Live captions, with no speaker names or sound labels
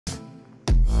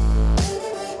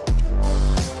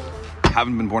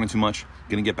Haven't been boarding too much.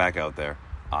 Gonna get back out there.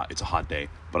 It's a hot day,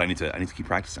 but I need to keep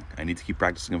practicing. I need to keep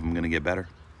practicing if I'm gonna get better.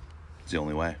 It's the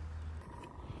only way.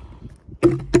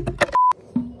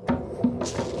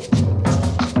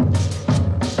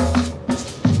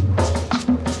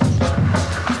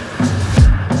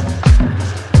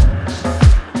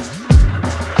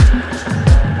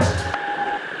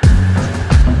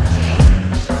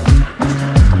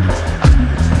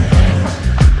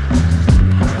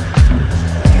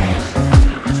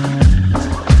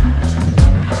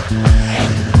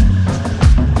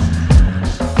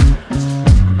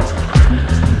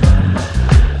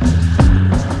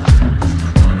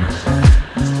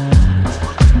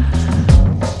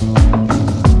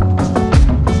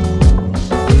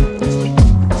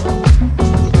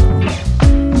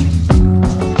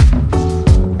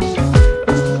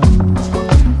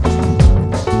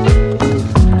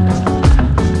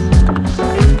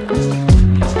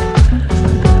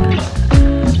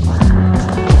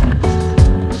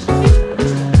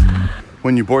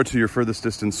 When you board to your furthest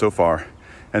distance so far,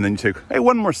 and then you take, hey,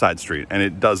 one more side street, and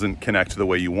it doesn't connect the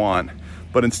way you want,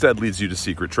 but instead leads you to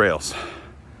secret trails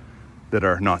that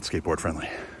are not skateboard friendly.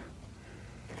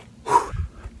 Whew.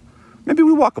 Maybe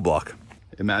we walk a block.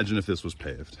 Imagine if this was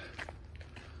paved.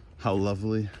 How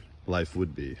lovely life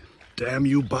would be. Damn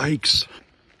you bikes.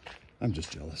 I'm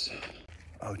just jealous.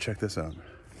 Oh, check this out.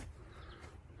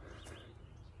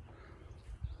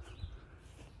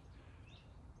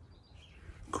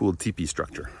 Cool teepee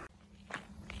structure.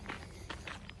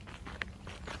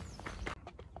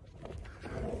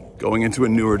 Going into a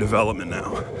newer development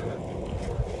now,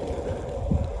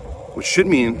 which should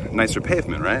mean nicer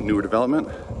pavement, right? Newer development,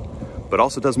 but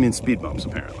also does mean speed bumps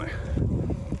apparently.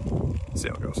 Let's see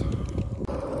how it goes.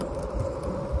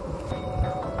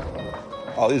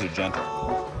 Oh, these are gentle.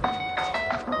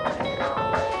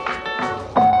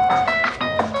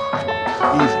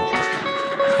 Easy.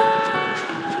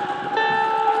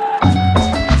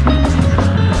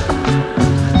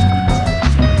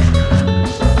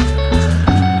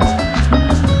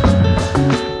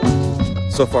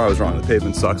 So far I was wrong, the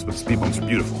pavement sucks, but the speed bumps are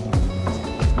beautiful.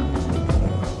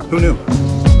 Who knew?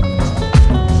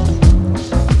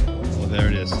 Well, there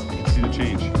it is. You can see the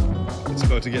change. It's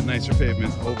about to get nicer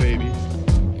pavement. Oh, baby.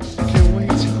 I can't wait.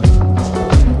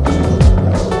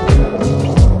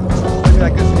 Look at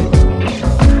that good pavement.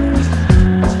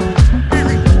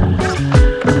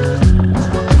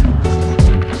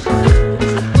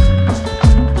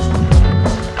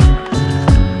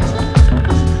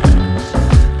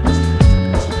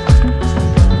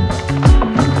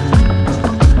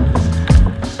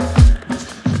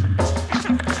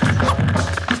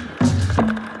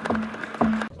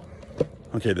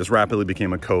 Okay, this rapidly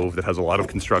became a cove that has a lot of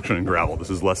construction and gravel. This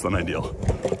is less than ideal.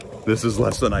 This is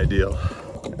less than ideal.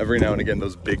 Every now and again,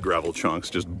 those big gravel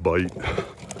chunks just bite.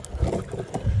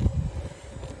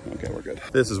 Okay, we're good.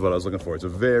 This is what I was looking for. It's a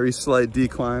very slight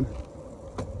decline.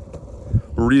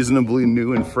 Reasonably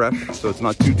new and fresh, so it's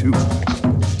not too...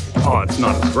 Oh, it's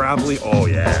not as gravelly. Oh,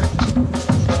 yeah.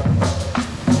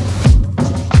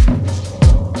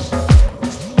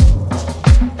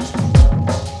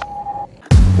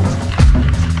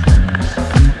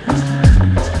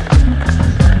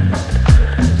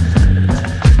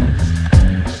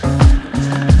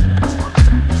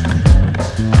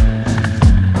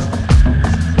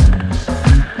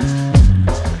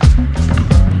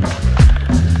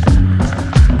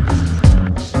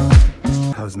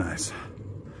 Nice.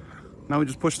 Now we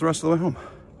just push the rest of the way home.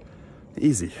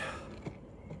 Easy.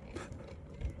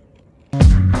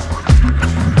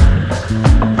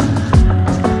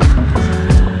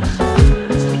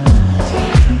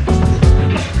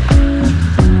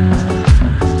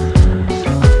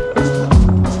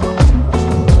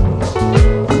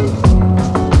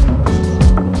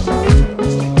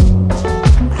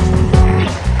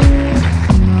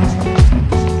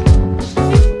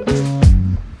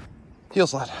 Heel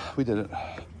slide, we did it.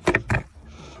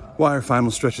 Wire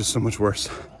final stretch is so much worse.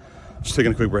 Just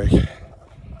taking a quick break. I'm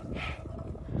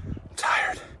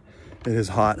tired. It is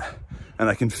hot, and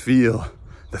I can feel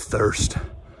the thirst.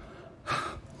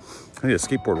 I need a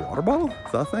skateboard water bottle?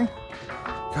 Is that a thing?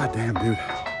 God damn, dude.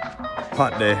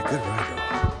 Hot day. Good ride, though.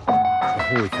 But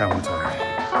holy cow, I'm tired.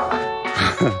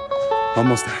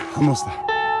 Almost there. Almost there.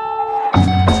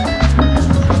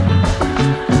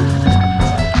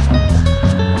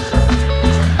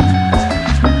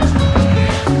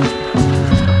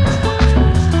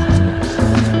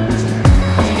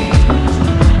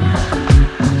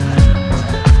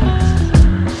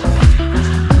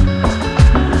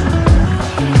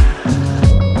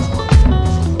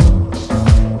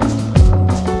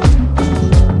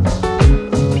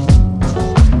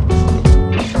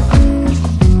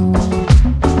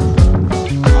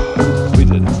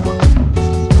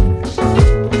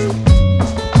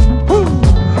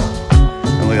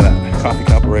 coffee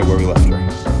cup right where we left her.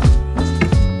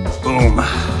 Boom.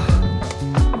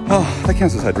 Oh, that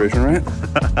counts as hydration, right?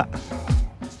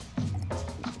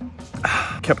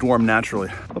 Kept warm naturally.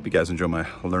 Hope you guys enjoy my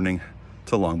learning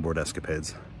to longboard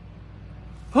escapades.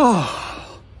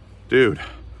 Oh, dude.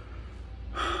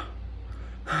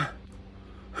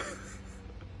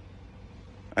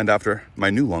 And after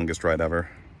my new longest ride ever,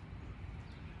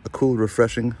 a cool,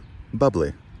 refreshing,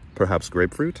 bubbly, perhaps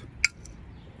grapefruit.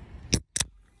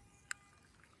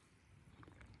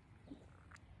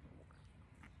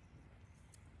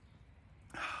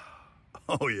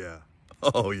 Oh yeah,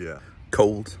 oh yeah.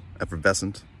 Cold,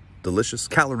 effervescent, delicious,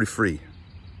 calorie-free.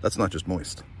 That's not just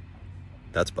moist,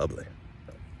 that's bubbly.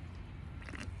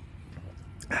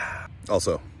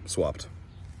 Also, swapped.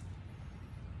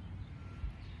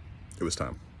 It was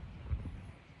time.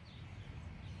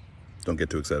 Don't get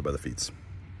too excited by the feats.